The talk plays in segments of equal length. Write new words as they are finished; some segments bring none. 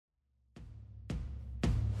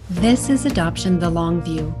This is Adoption the Long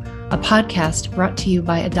View, a podcast brought to you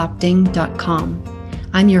by adopting.com.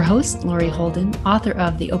 I'm your host, Lori Holden, author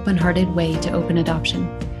of The Open-Hearted Way to Open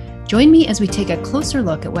Adoption. Join me as we take a closer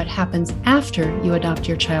look at what happens after you adopt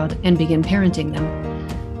your child and begin parenting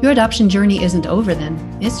them. Your adoption journey isn't over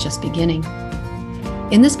then, it's just beginning.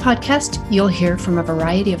 In this podcast, you'll hear from a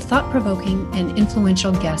variety of thought-provoking and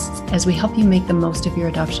influential guests as we help you make the most of your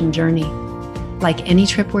adoption journey. Like any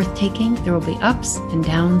trip worth taking, there will be ups and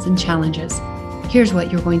downs and challenges. Here's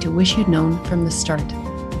what you're going to wish you'd known from the start.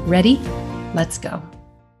 Ready? Let's go.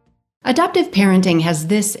 Adoptive parenting has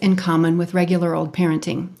this in common with regular old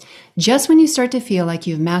parenting. Just when you start to feel like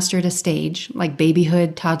you've mastered a stage, like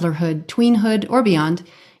babyhood, toddlerhood, tweenhood, or beyond,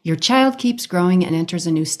 your child keeps growing and enters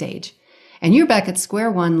a new stage. And you're back at square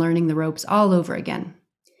one learning the ropes all over again.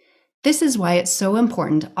 This is why it's so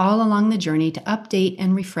important all along the journey to update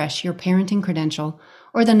and refresh your parenting credential,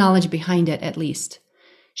 or the knowledge behind it at least.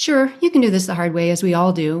 Sure, you can do this the hard way, as we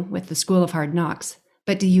all do, with the School of Hard Knocks,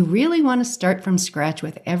 but do you really want to start from scratch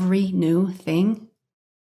with every new thing?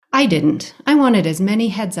 I didn't. I wanted as many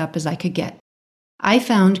heads up as I could get. I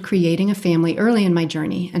found Creating a Family early in my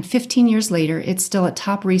journey, and 15 years later, it's still a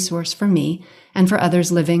top resource for me and for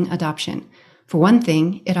others living adoption. For one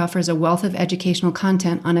thing, it offers a wealth of educational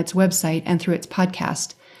content on its website and through its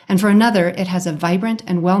podcast. And for another, it has a vibrant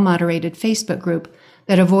and well-moderated Facebook group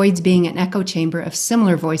that avoids being an echo chamber of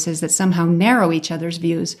similar voices that somehow narrow each other's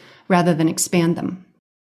views rather than expand them.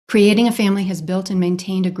 Creating a Family has built and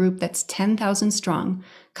maintained a group that's 10,000 strong,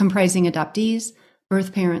 comprising adoptees,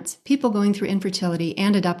 birth parents, people going through infertility,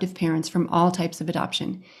 and adoptive parents from all types of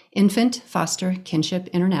adoption, infant, foster, kinship,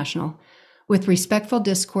 international, with respectful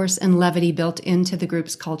discourse and levity built into the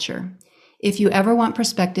group's culture. If you ever want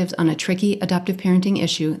perspectives on a tricky adoptive parenting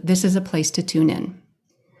issue, this is a place to tune in.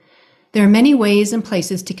 There are many ways and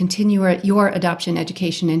places to continue your adoption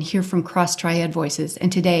education and hear from cross-triad voices,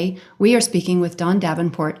 and today we are speaking with Dawn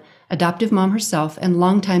Davenport, adoptive mom herself and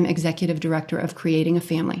longtime executive director of Creating a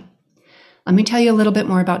Family. Let me tell you a little bit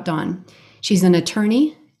more about Dawn. She's an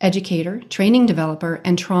attorney, educator, training developer,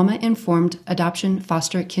 and trauma-informed adoption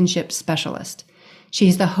foster kinship specialist.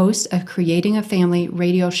 She's the host of Creating a Family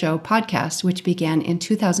radio show podcast, which began in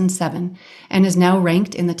 2007 and is now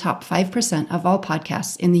ranked in the top 5% of all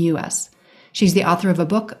podcasts in the U.S. She's the author of a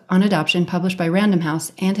book on adoption published by Random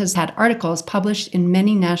House and has had articles published in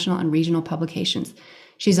many national and regional publications.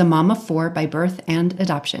 She's a mom of 4 by birth and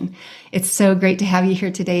adoption. It's so great to have you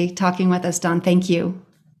here today talking with us, Dawn. Thank you.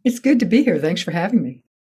 It's good to be here. Thanks for having me.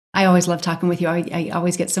 I always love talking with you. I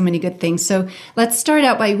always get so many good things. So let's start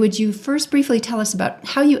out by, would you first briefly tell us about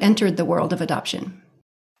how you entered the world of adoption?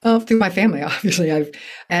 Through my family, obviously.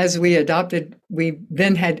 As we adopted, we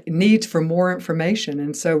then had needs for more information.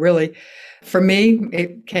 And so really, for me,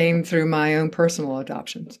 it came through my own personal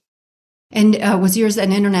adoptions. And was yours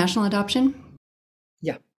an international adoption?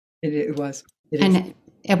 Yeah, it was. And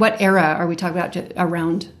at what era are we talking about?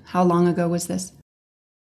 Around how long ago was this?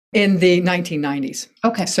 In the 1990s.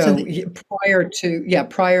 Okay. So prior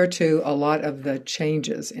to a lot of the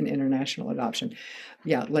changes in international adoption.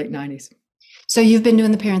 Yeah, late 90s. So you've been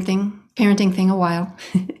doing the parenting thing a while.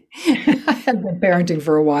 I have been parenting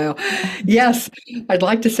for a while. Yes, I'd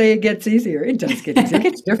like to say it gets easier. It does get easier. It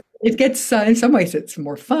gets different. It gets, in some ways, it's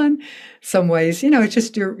more fun. Some ways, it's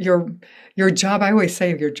just your job. I always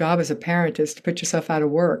say your job as a parent is to put yourself out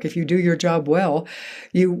of work. If you do your job well,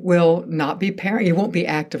 you will not be parent. You won't be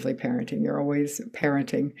actively parenting. You're always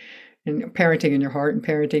parenting. And parenting in your heart and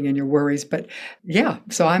parenting in your worries. But yeah,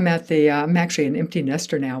 so I'm actually an empty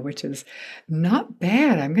nester now, which is not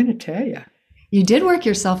bad, I'm going to tell you. You did work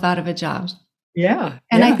yourself out of a job. Yeah.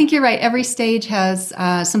 And I think you're right. Every stage has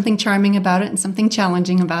something charming about it and something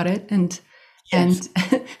challenging about it. And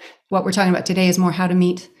what we're talking about today is more how to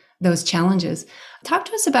meet those challenges. Talk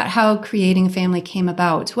to us about how Creating a Family came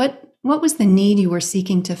about. What was the need you were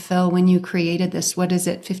seeking to fill when you created this? What is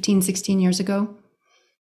it, 15, 16 years ago?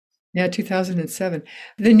 Yeah, 2007.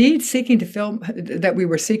 The need that we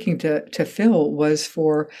were seeking to fill was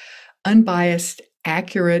for unbiased,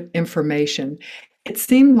 accurate information. It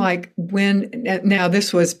seemed like now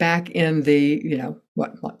this was back in the,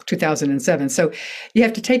 2007. So you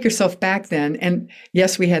have to take yourself back then. And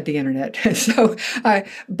yes, we had the internet.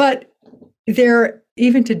 But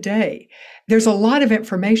even today, there's a lot of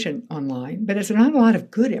information online, but it's not a lot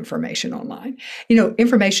of good information online.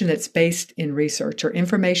 Information that's based in research or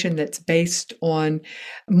information that's based on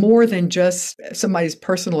more than just somebody's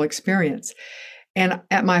personal experience. And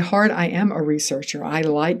at my heart, I am a researcher.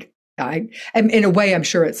 And in a way, I'm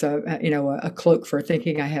sure it's a cloak for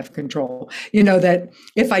thinking I have control. That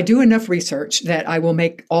if I do enough research, that I will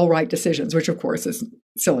make all right decisions, which of course is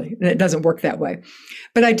silly, and it doesn't work that way.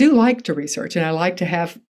 But I do like to research, and I like to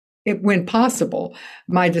have it, when possible,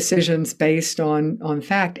 my decisions based on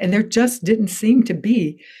fact. And there just didn't seem to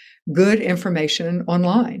be good information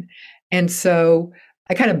online. And so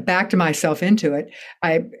I kind of backed myself into it.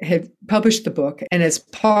 I had published the book, and as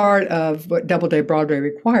part of what Doubleday Broadway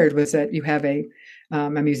required was that you have a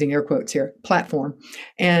I'm using air quotes here, platform.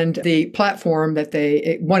 And the platform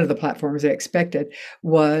one of the platforms they expected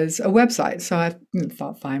was a website. So I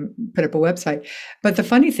thought, fine, put up a website. But the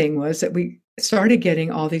funny thing was that we started getting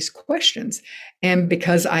all these questions. And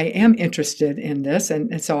because I am interested in this,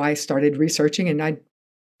 and so I started researching, and I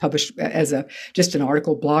published as just an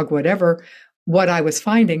article, blog, whatever, what I was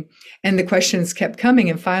finding. And the questions kept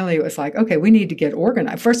coming. And finally, it was like, okay, we need to get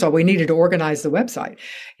organized. First of all, we needed to organize the website,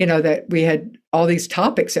 that we had all these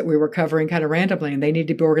topics that we were covering kind of randomly, and they need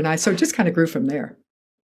to be organized. So it just kind of grew from there.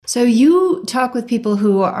 So you talk with people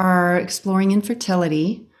who are exploring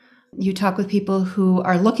infertility. You talk with people who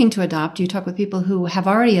are looking to adopt. You talk with people who have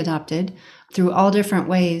already adopted through all different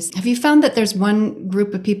ways. Have you found that there's one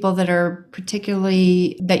group of people that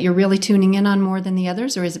you're really tuning in on more than the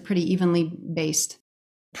others, or is it pretty evenly based?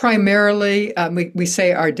 Primarily, we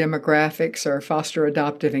say our demographics are foster,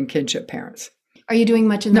 adoptive, and kinship parents. Are you doing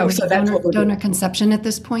much in the way of donor conception at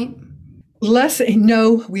this point?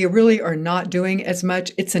 No, we really are not doing as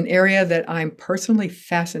much. It's an area that I'm personally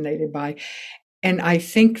fascinated by. And I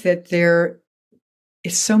think that there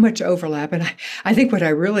is so much overlap. And I think what I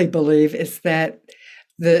really believe is that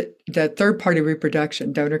the third-party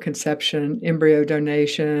reproduction, donor conception, embryo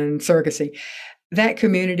donation, surrogacy, that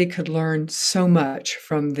community could learn so much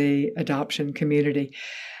from the adoption community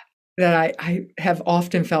that I have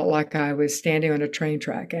often felt like I was standing on a train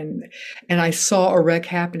track and I saw a wreck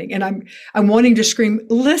happening, and I'm wanting to scream,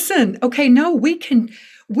 listen, okay, no,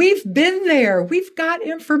 we've been there. We've got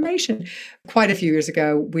information. Quite a few years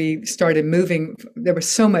ago, we started moving. There was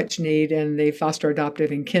so much need in the foster,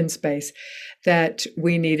 adoptive, and kin space that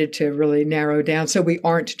we needed to really narrow down. So we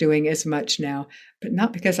aren't doing as much now, but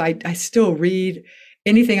not because I still read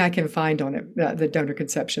anything I can find on it, the donor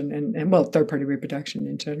conception and third-party reproduction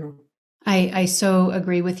in general. I so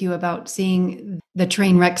agree with you about seeing the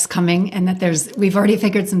train wrecks coming, and that we've already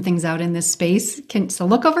figured some things out in this space. So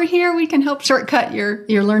look over here, we can help shortcut your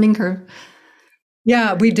learning curve.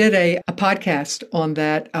 Yeah, we did a podcast on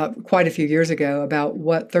that quite a few years ago about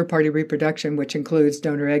what third-party reproduction, which includes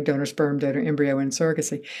donor egg, donor sperm, donor embryo, and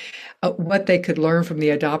surrogacy, what they could learn from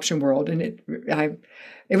the adoption world. And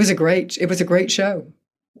it was a great show.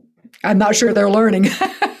 I'm not sure they're learning.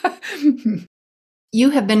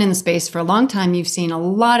 You have been in the space for a long time. You've seen a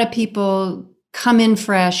lot of people come in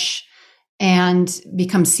fresh and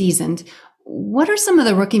become seasoned. What are some of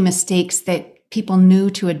the rookie mistakes that people new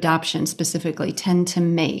to adoption specifically tend to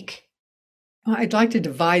make? I'd like to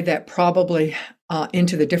divide that probably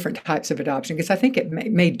into the different types of adoption, because I think it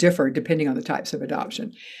may differ depending on the types of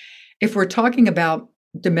adoption. If we're talking about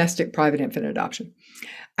domestic private infant adoption,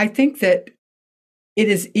 I think that it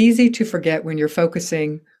is easy to forget when you're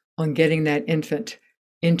focusing on getting that infant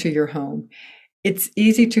into your home. It's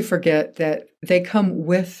easy to forget that they come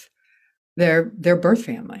with their birth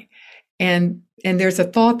family. And there's a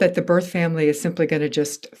thought that the birth family is simply going to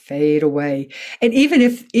just fade away. And even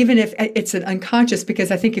if it's an unconscious,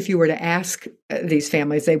 because I think if you were to ask these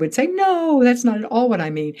families, they would say, no, that's not at all what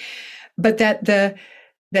I mean. But that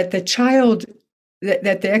the child,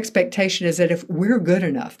 that the expectation is that if we're good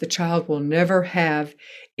enough, the child will never have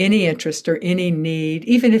any interest or any need,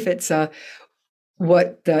 even if it's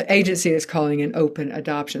what the agency is calling an open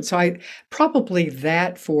adoption. So probably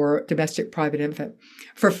that for domestic private infant.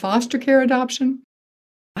 For foster care adoption,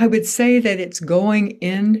 I would say that it's going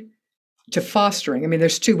in to fostering. I mean,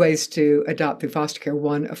 there's two ways to adopt through foster care.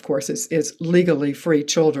 One, of course, is legally free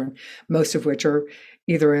children, most of which are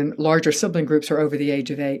either in larger sibling groups or over the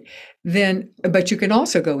age of 8. But you can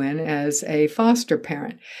also go in as a foster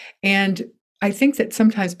parent. And I think that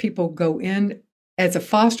sometimes people go in as a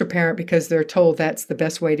foster parent because they're told that's the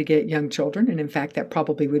best way to get young children. And in fact, that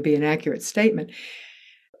probably would be an accurate statement.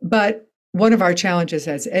 But one of our challenges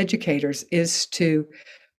as educators is to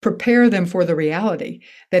prepare them for the reality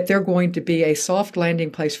that they're going to be a soft landing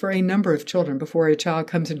place for a number of children before a child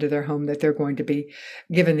comes into their home, that they're going to be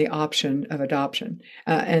given the option of adoption.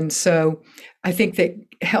 And so I think that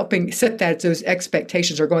helping set those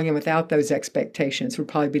expectations, or going in without those expectations, would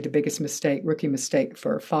probably be the biggest rookie mistake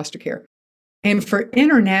for foster care. And for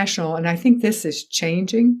international, and I think this is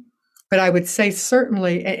changing, but I would say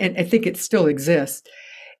certainly, and I think it still exists,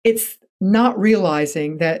 it's not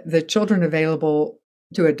realizing that the children available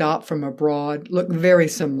to adopt from abroad look very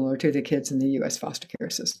similar to the kids in the U.S. foster care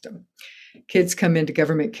system. Kids come into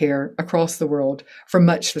government care across the world for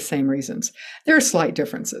much the same reasons. There are slight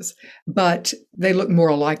differences, but they look more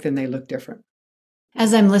alike than they look different.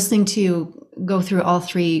 As I'm listening to you go through all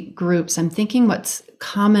three groups, I'm thinking what's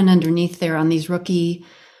common underneath there on these rookie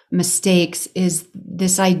mistakes is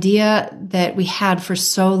this idea that we had for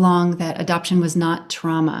so long that adoption was not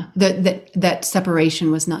trauma, that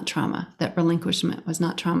separation was not trauma, that relinquishment was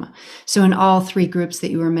not trauma. So in all three groups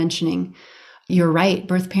that you were mentioning, you're right.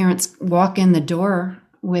 Birth parents walk in the door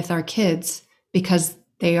with our kids because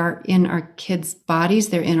they are in our kids' bodies,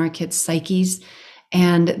 they're in our kids' psyches,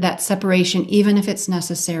 and that separation, even if it's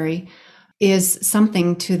necessary, is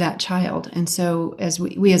something to that child. And so as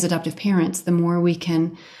we as adoptive parents, the more we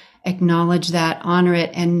can acknowledge that, honor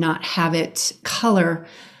it, and not have it color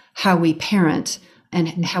how we parent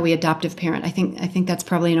and how we adoptive parent. I think that's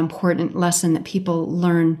probably an important lesson that people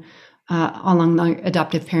learn along the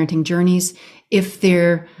adoptive parenting journeys if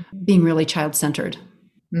they're being really child-centered.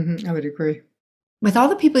 Mm-hmm, I would agree. With all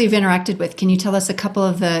the people you've interacted with, can you tell us a couple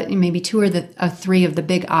of the, maybe two or three of the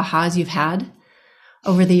big ahas you've had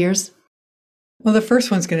over the years? Well, the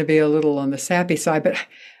first one's going to be a little on the sappy side, but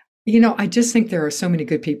I just think there are so many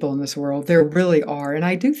good people in this world. There really are. And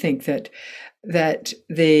I do think that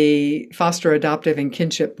the foster, adoptive, and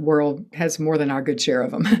kinship world has more than our good share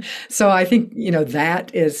of them. So I think,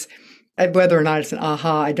 that is, whether or not it's an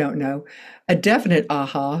aha, I don't know. A definite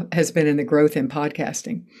aha has been in the growth in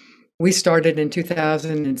podcasting. We started in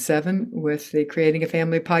 2007 with the Creating a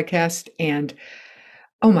Family podcast, and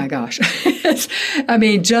oh my gosh, I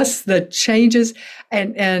mean, just the changes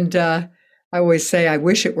and I always say, I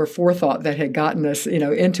wish it were forethought that had gotten us,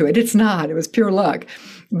 into it. It's not. It was pure luck.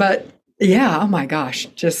 But yeah, oh my gosh,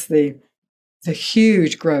 just the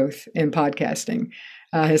huge growth in podcasting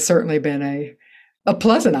has certainly been a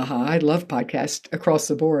pleasant aha. I love podcasts across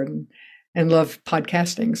the board and love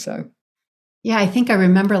podcasting. So. Yeah, I think I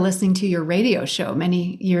remember listening to your radio show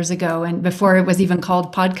many years ago, and before it was even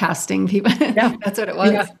called podcasting, people, yeah, that's what it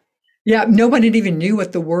was. Yeah. Yeah, nobody even knew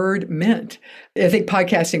what the word meant. I think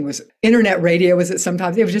podcasting was internet radio, was it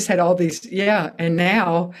sometimes? It just had all these, and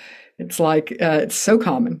now it's like, it's so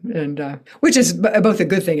common, and which is both a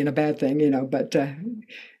good thing and a bad thing, but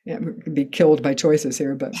we could be killed by choices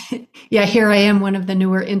here. But yeah, here I am, one of the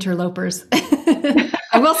newer interlopers.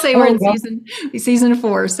 I will say we're in season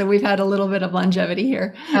 4, so we've had a little bit of longevity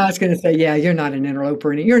here. I was going to say, yeah, you're not an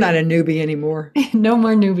interloper, you're not a newbie anymore. No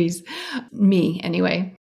more newbies. Me,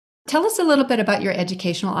 anyway. Tell us a little bit about your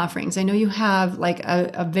educational offerings. I know you have like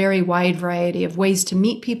a very wide variety of ways to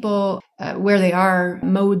meet people, where they are,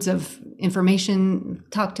 modes of information.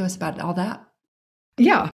 Talk to us about all that.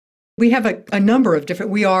 Yeah. We have a number of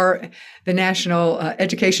different, we are the National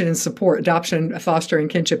Education and Support, Adoption, Foster, and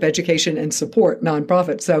Kinship Education and Support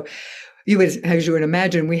nonprofit. So as you would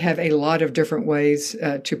imagine, we have a lot of different ways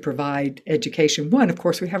to provide education. One, of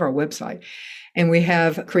course, we have our website, and we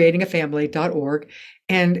have creatingafamily.org,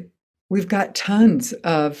 and we've got tons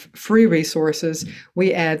of free resources.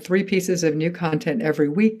 We add 3 pieces of new content every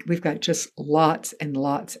week. We've got just lots and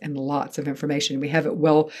lots and lots of information. We have it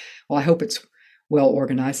I hope it's well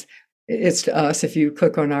organized. It's to us. If you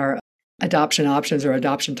click on our adoption options or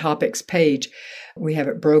adoption topics page, we have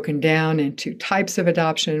it broken down into types of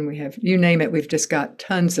adoption. We have, you name it, we've just got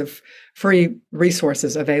tons of free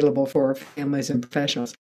resources available for families and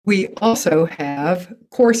professionals. We also have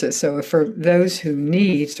courses. So for those who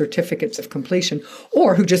need certificates of completion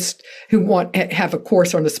or who have a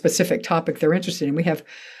course on a specific topic they're interested in, we have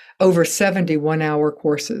over 70 one-hour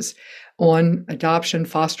courses on adoption,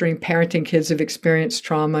 fostering, parenting kids who've experienced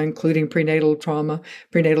trauma, including prenatal trauma,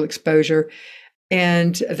 prenatal exposure.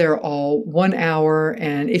 And they're all 1 hour.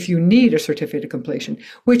 And if you need a certificate of completion,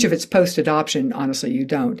 which if it's post-adoption, honestly, you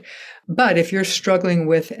don't. But if you're struggling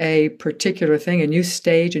with a particular thing, a new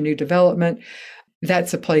stage, a new development,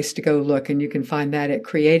 that's a place to go look. And you can find that at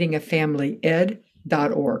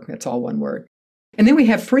creatingafamilyed.org. That's all one word. And then we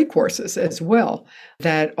have free courses as well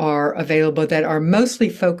that are available that are mostly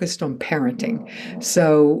focused on parenting.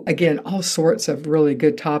 So again, all sorts of really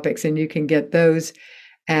good topics. And you can get those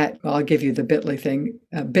at, I'll give you the bit.ly thing,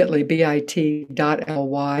 bit.ly,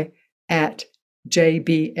 bit.ly at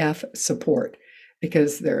JBF Support,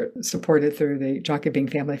 because they're supported through the Jockey Bing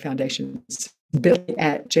Family Foundation's bit.ly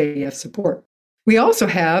at JBF Support. We also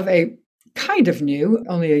have a kind of new,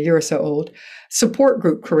 only a year or so old, support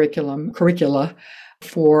group curricula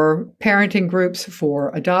for parenting groups,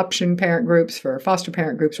 for adoption parent groups, for foster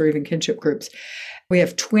parent groups, or even kinship groups. We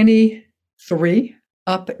have 23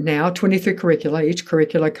 up now, 23 curricula. Each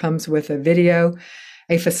curricula comes with a video,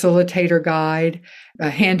 a facilitator guide,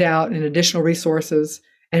 a handout, and additional resources,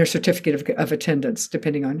 and a certificate of attendance,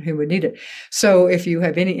 depending on who would need it. So if you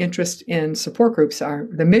have any interest in support groups,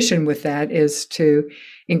 the mission with that is to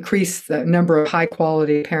increase the number of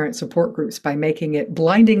high-quality parent support groups by making it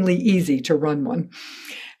blindingly easy to run one.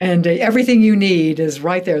 And everything you need is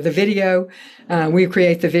right there. The video, we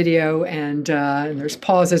create the video, and there's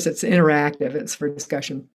pauses. It's interactive. It's for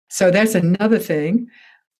discussion. So that's another thing.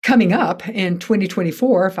 Coming up in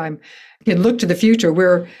 2024, if I can look to the future,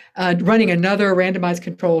 we're running another randomized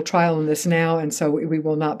controlled trial on this now, and so we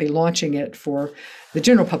will not be launching it for the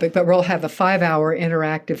general public, but we'll have a 5-hour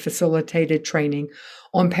interactive facilitated training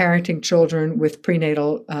on parenting children with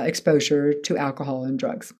prenatal exposure to alcohol and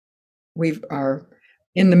drugs. We are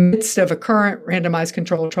in the midst of a current randomized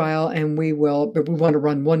controlled trial, and we want to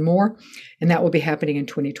run one more, and that will be happening in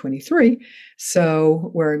 2023.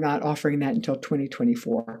 So we're not offering that until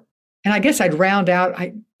 2024. And I guess I'd round out,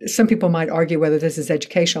 some people might argue whether this is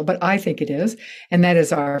educational, but I think it is. And that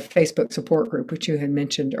is our Facebook support group, which you had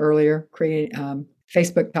mentioned earlier,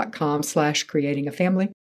 facebook.com/creatingafamily.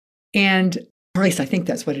 And or at least I think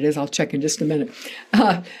that's what it is. I'll check in just a minute.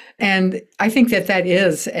 And I think that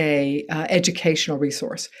is a educational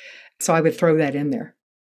resource. So I would throw that in there.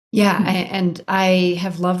 Yeah, and I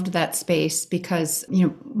have loved that space because,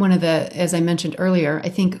 one of as I mentioned earlier, I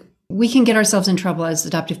think we can get ourselves in trouble as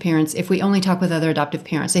adoptive parents if we only talk with other adoptive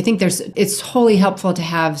parents. I think it's wholly helpful to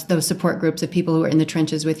have those support groups of people who are in the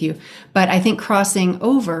trenches with you. But I think crossing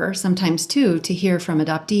over sometimes too, to hear from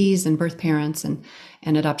adoptees and birth parents and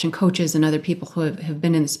adoption coaches and other people who have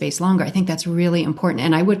been in the space longer, I think that's really important.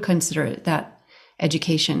 And I would consider that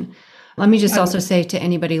education. Let me just also say to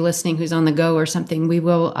anybody listening who's on the go or something, I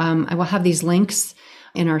will have these links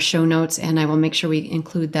in our show notes, and I will make sure we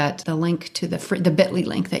include the link to the bit.ly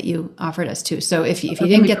link that you offered us to. So if you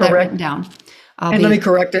didn't get that written down, let me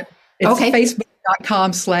correct it. It's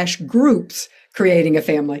facebook.com/groups creating a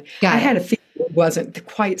family. I had a feeling it wasn't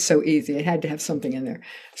quite so easy. It had to have something in there.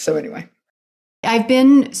 So anyway. I've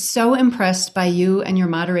been so impressed by you and your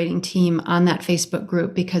moderating team on that Facebook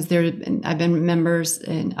group because I've been members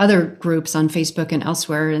in other groups on Facebook and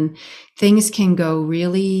elsewhere, and things can go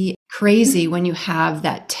really crazy when you have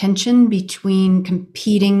that tension between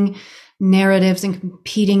competing narratives and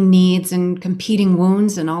competing needs and competing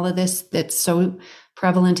wounds and all of this that's so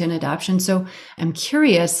prevalent in adoption. So I'm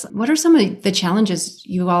curious, what are some of the challenges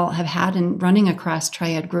you all have had in running a cross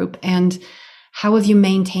triad group, and how have you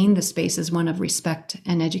maintained the space as one of respect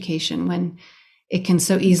and education when it can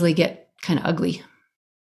so easily get kind of ugly?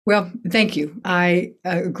 Well, thank you. I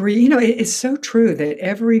agree. It's so true that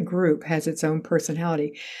every group has its own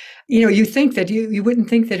personality. You think that you wouldn't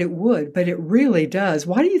think that it would, but it really does.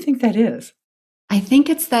 Why do you think that is? I think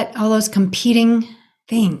it's that all those competing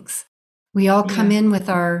things. We all come in with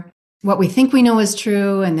what we think we know is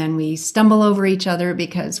true, and then we stumble over each other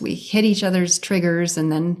because we hit each other's triggers, and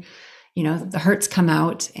then the hurts come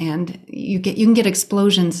out, and you can get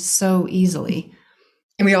explosions so easily.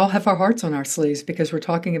 And we all have our hearts on our sleeves because we're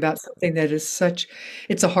talking about something that is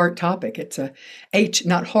it's a hard topic. It's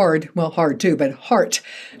not hard, well, hard too, but heart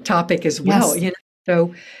topic as well. Yes.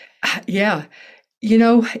 So yeah,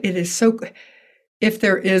 it is so, if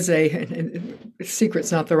there is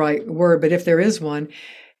secret's not the right word, but if there is one,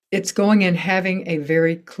 it's going and having a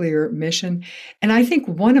very clear mission. And I think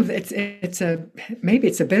maybe it's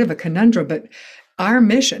a bit of a conundrum, but our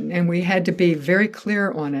mission, and we had to be very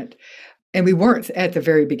clear on it, and we weren't at the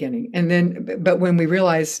very beginning. But when we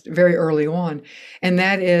realized very early on, and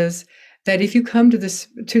that is that if you come to this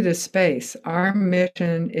space, our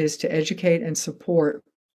mission is to educate and support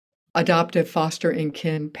adoptive, foster, and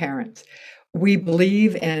kin parents. We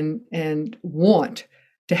believe and want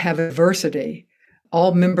to have diversity,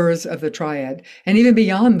 all members of the triad, and even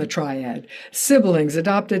beyond the triad, siblings,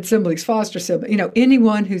 adopted siblings, foster siblings,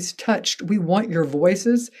 anyone who's touched, we want your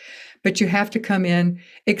voices, but you have to come in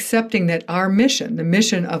accepting that our mission, the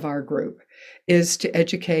mission of our group, is to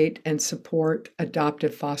educate and support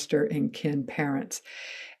adoptive, foster, and kin parents.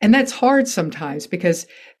 And that's hard sometimes because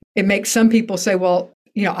it makes some people say, well,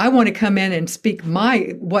 I want to come in and speak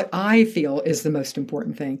what I feel is the most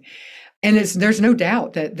important thing. And there's no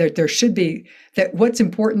doubt that there should be, that what's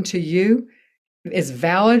important to you is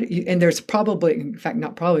valid. And there's probably, in fact,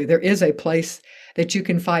 not probably, there is a place that you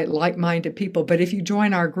can find like-minded people. But if you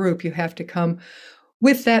join our group, you have to come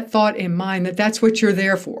with that thought in mind that that's what you're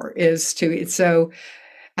there for, so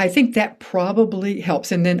I think that probably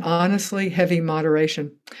helps. And then honestly, heavy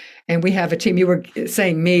moderation. And we have a team, you were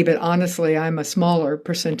saying me, but honestly, I'm a smaller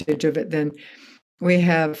percentage of it than we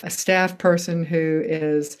have a staff person who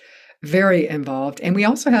is very involved. And we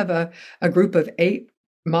also have a group of 8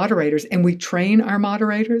 moderators, and we train our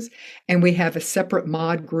moderators, and we have a separate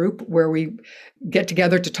mod group where we get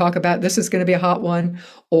together to talk about, this is going to be a hot one,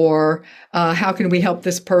 or how can we help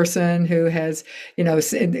this person who has,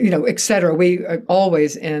 et cetera. We are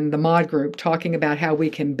always in the mod group talking about how we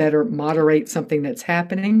can better moderate something that's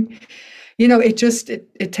happening.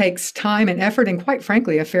 It takes time and effort, and quite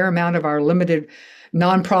frankly, a fair amount of our limited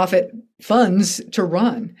nonprofit funds to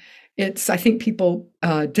run. I think people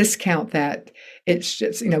discount that. It's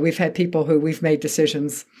just, we've had people who we've made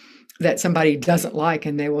decisions that somebody doesn't like,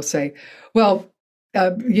 and they will say, well,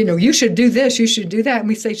 you should do this, you should do that. And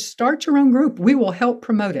we say, start your own group. We will help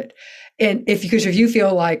promote it. And because if you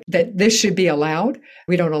feel like that this should be allowed,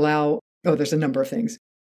 we don't allow, there's a number of things.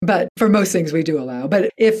 But for most things we do allow. But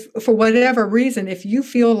if for whatever reason, if you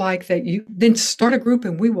feel like that, you then start a group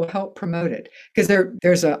and we will help promote it, because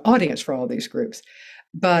there's an audience for all these groups.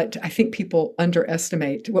 But I think people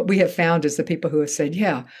underestimate what we have found is the people who have said,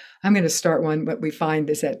 yeah, I'm going to start one. What we find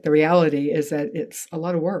is that the reality is that it's a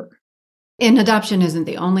lot of work. And adoption isn't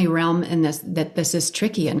the only realm in this that this is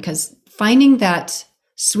tricky in, because finding that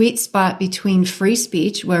sweet spot between free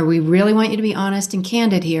speech, where we really want you to be honest and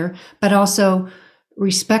candid here, but also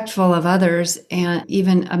respectful of others, and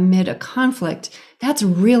even amid a conflict, that's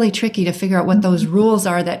really tricky to figure out what those rules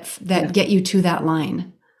are that get you to that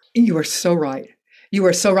line. You are so right. You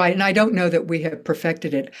are so right. And I don't know that we have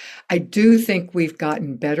perfected it. I do think we've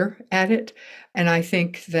gotten better at it. And I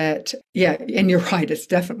think that, and you're right, it's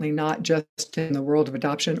definitely not just in the world of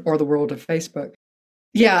adoption or the world of Facebook.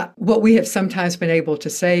 Yeah, what we have sometimes been able to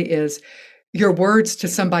say is your words to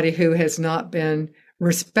somebody who has not been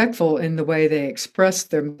respectful in the way they express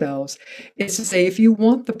themselves is to say, if you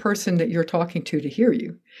want the person that you're talking to hear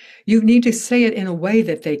you, you need to say it in a way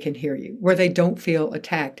that they can hear you, where they don't feel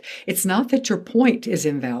attacked. It's not that your point is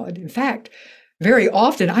invalid. In fact, very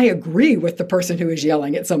often I agree with the person who is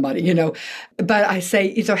yelling at somebody, but I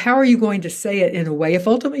say, so how are you going to say it in a way? If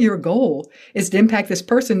ultimately your goal is to impact this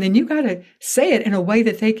person, then you got to say it in a way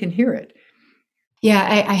that they can hear it.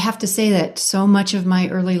 Yeah, I have to say that so much of my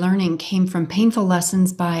early learning came from painful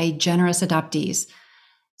lessons by generous adoptees.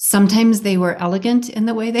 Sometimes they were elegant in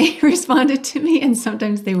the way they responded to me, and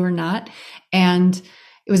sometimes they were not. And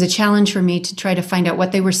it was a challenge for me to try to find out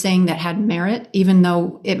what they were saying that had merit, even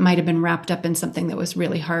though it might have been wrapped up in something that was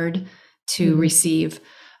really hard to receive.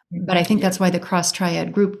 But I think that's why the Cross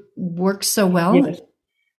Triad group works so well. Yes.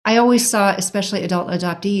 I always saw, especially adult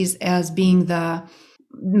adoptees, as being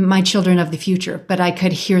my children of the future, but I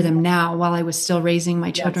could hear them now while I was still raising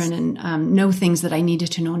my children and know things that I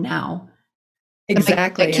needed to know now.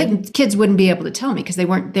 Exactly. Kids wouldn't be able to tell me because they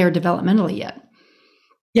weren't there developmentally yet.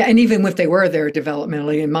 Yeah, and even if they were there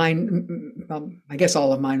developmentally, and mine, I guess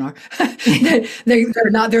all of mine are, they're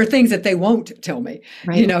not. There are things that they won't tell me,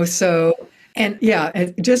 right. So, and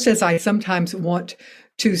just as I sometimes want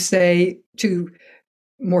to say to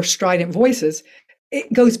more strident voices,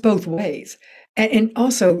 it goes both ways. And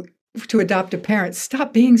also to adoptive parents,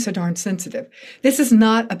 stop being so darn sensitive. This is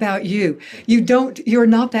not about you. You're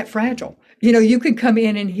not that fragile. You can come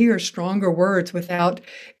in and hear stronger words without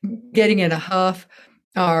getting in a huff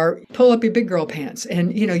or pull up your big girl pants.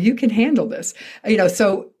 And, you can handle this.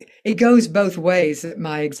 So it goes both ways.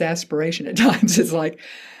 My exasperation at times is like,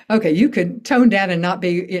 okay, you can tone down and not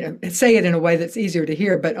be, say it in a way that's easier to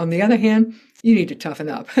hear. But on the other hand, you need to toughen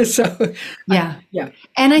up. So, yeah.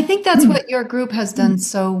 And I think that's what your group has done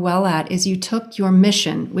so well at, is you took your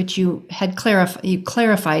mission, which you had clarified,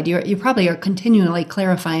 you probably are continually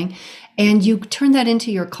clarifying, and you turned that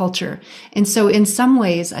into your culture. And so in some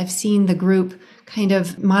ways, I've seen the group kind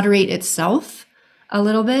of moderate itself a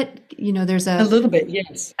little bit. There's a little bit,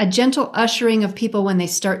 yes, a gentle ushering of people when they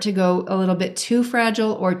start to go a little bit too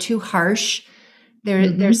fragile or too harsh.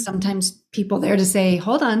 There's sometimes people there to say,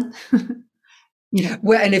 hold on.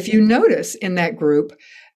 Well, and if you notice in that group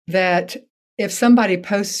that if somebody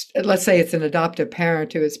posts, let's say it's an adoptive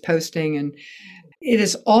parent who is posting, and it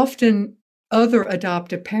is often other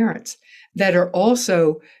adoptive parents that are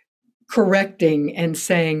also correcting and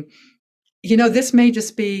saying, this may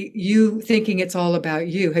just be you thinking it's all about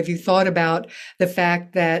you. Have you thought about the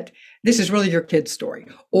fact that this is really your kid's story,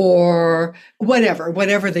 or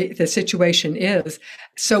whatever the situation is?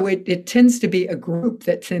 So it tends to be a group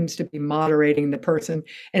that tends to be moderating the person.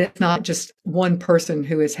 And it's not just one person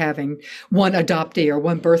who is having one adoptee or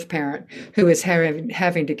one birth parent who is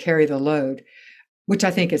having to carry the load, which I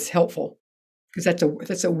think is helpful, because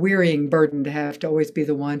that's a wearying burden to have to always be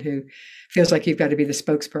the one who feels like you've got to be the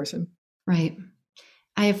spokesperson. Right.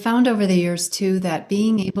 I have found over the years too that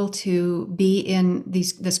being able to be in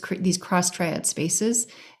these cross triad spaces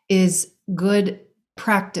is good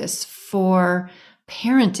practice for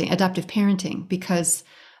adoptive parenting, because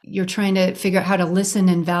you're trying to figure out how to listen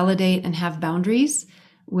and validate and have boundaries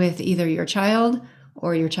with either your child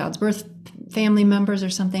or your child's birth family members or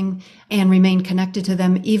something, and remain connected to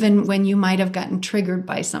them even when you might have gotten triggered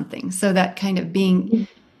by something. So that kind of being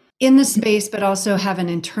in the space, but also have an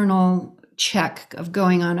internal check of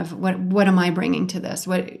going on of what am I bringing to this?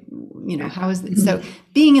 How is this? So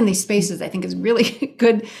being in these spaces, I think, is really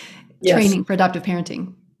good training for adoptive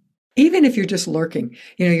parenting. Even if you're just lurking,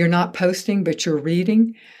 you're not posting, but you're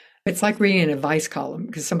reading. It's like reading an advice column,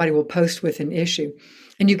 because somebody will post with an issue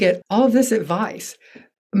and you get all of this advice,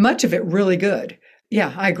 much of it really good.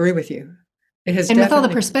 Yeah, I agree with you. It has, and with all the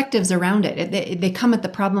perspectives around it, they come at the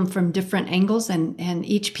problem from different angles, and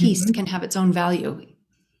each piece can have its own value.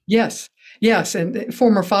 Yes. And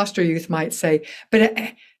former foster youth might say, but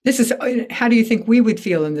this is, how do you think we would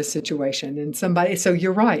feel in this situation? And so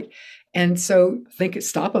you're right. And so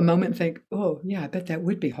stop a moment and think, oh yeah, I bet that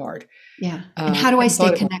would be hard. Yeah. And how do I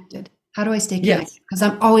stay connected? How do I stay connected? Because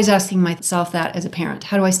I'm always asking myself that as a parent.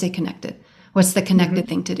 How do I stay connected? What's the connected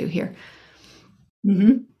thing to do here?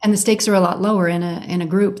 Mm-hmm. And the stakes are a lot lower in a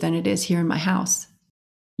group than it is here in my house.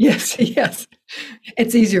 Yes.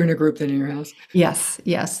 It's easier in a group than in your house. Yes.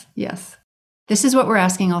 This is what we're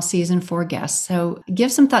asking all season 4 guests. So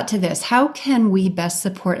give some thought to this. How can we best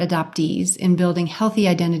support adoptees in building healthy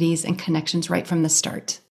identities and connections right from the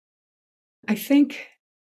start? I think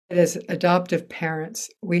that as adoptive parents,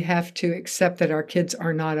 we have to accept that our kids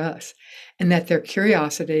are not us, and that their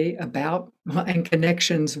curiosity about and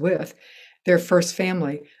connections with their first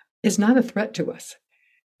family is not a threat to us.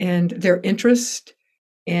 And their interest,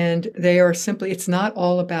 and they are simply, it's not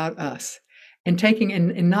all about us. And taking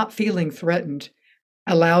and not feeling threatened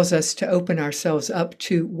allows us to open ourselves up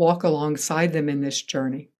to walk alongside them in this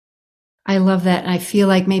journey. I love that. I feel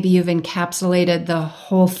like maybe you've encapsulated the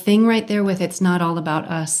whole thing right there with it's not all about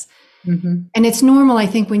us. Mm-hmm. And it's normal, I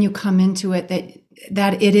think, when you come into it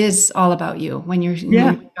that it is all about you when you're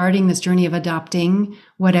starting this journey of adopting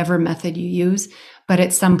whatever method you use. But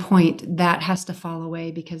at some point that has to fall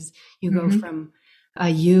away, because you go from a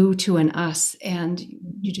you to an us, and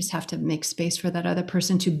you just have to make space for that other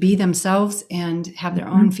person to be themselves and have their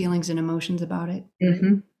own feelings and emotions about it.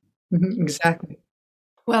 Exactly.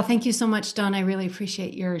 Well, thank you so much, Dawn. I really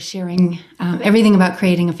appreciate your sharing everything about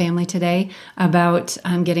creating a family today, about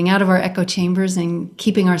getting out of our echo chambers and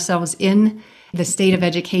keeping ourselves in the state of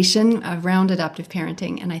education around adoptive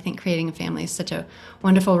parenting. And I think creating a family is such a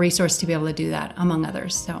wonderful resource to be able to do that, among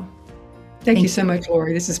others. So thank you so much,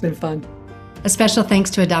 Lori. This has been fun. A special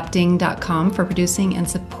thanks to adopting.com for producing and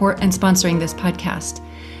sponsoring this podcast.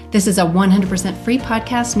 This is a 100% free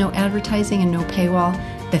podcast, no advertising and no paywall.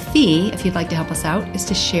 The fee, if you'd like to help us out, is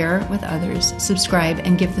to share with others, subscribe,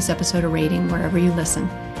 and give this episode a rating wherever you listen.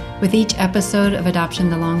 With each episode of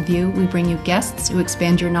Adoption the Long View, we bring you guests who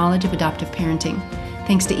expand your knowledge of adoptive parenting.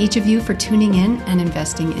 Thanks to each of you for tuning in and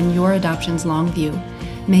investing in your adoption's long view.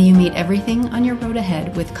 May you meet everything on your road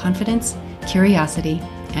ahead with confidence, curiosity,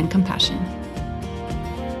 and compassion.